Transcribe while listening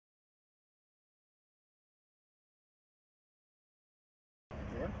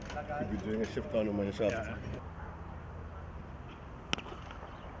You'll be doing a shift on him on your shaft. Yeah.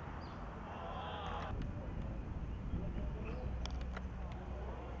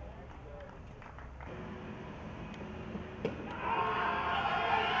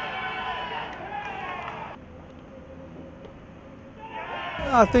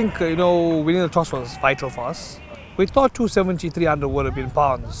 I think, winning the toss was vital for us. We thought 273 under would have been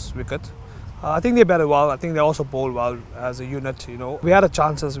Pound's wicket. I think they batted well. I think they also bowled well as a unit. We had a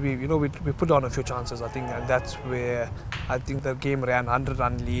chances. We put on a few chances. I think, and that's where I think the game ran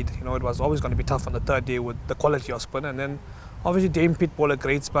 100-run lead. It was always going to be tough on the third day with the quality of spin. And then obviously Dane Piedt bowled a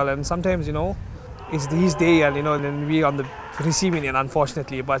great spell. And sometimes it's his day, and then we on the receiving end,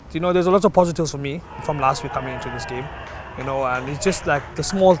 unfortunately. But there's a lot of positives for me from last week coming into this game. And it's just like the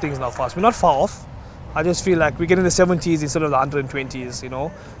small things now for us. We're not far off. I just feel like we're getting the 70s instead of the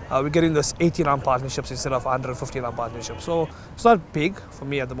 120s, we're getting this 80-run partnerships instead of 150-run partnerships. So it's not big for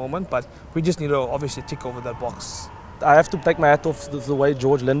me at the moment, but we just need to obviously tick over that box. I have to take my hat off the way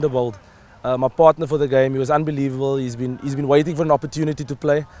George Linder bowled. My partner for the game, he was unbelievable. He's been waiting for an opportunity to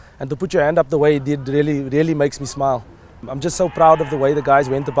play, and to put your hand up the way he did really makes me smile. I'm just so proud of the way the guys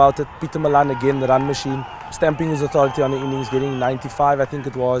went about it. Pieter Malan again, the run machine, stamping his authority on the innings, getting 95 I think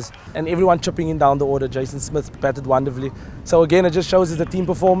it was. And everyone chipping in down the order. Jason Smith batted wonderfully. So again, it just shows us the team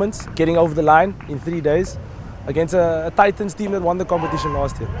performance, getting over the line in 3 days against a Titans team that won the competition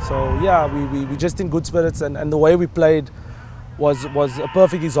last year. So yeah, we just in good spirits, and the way we played was a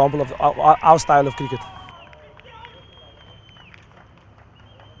perfect example of our style of cricket.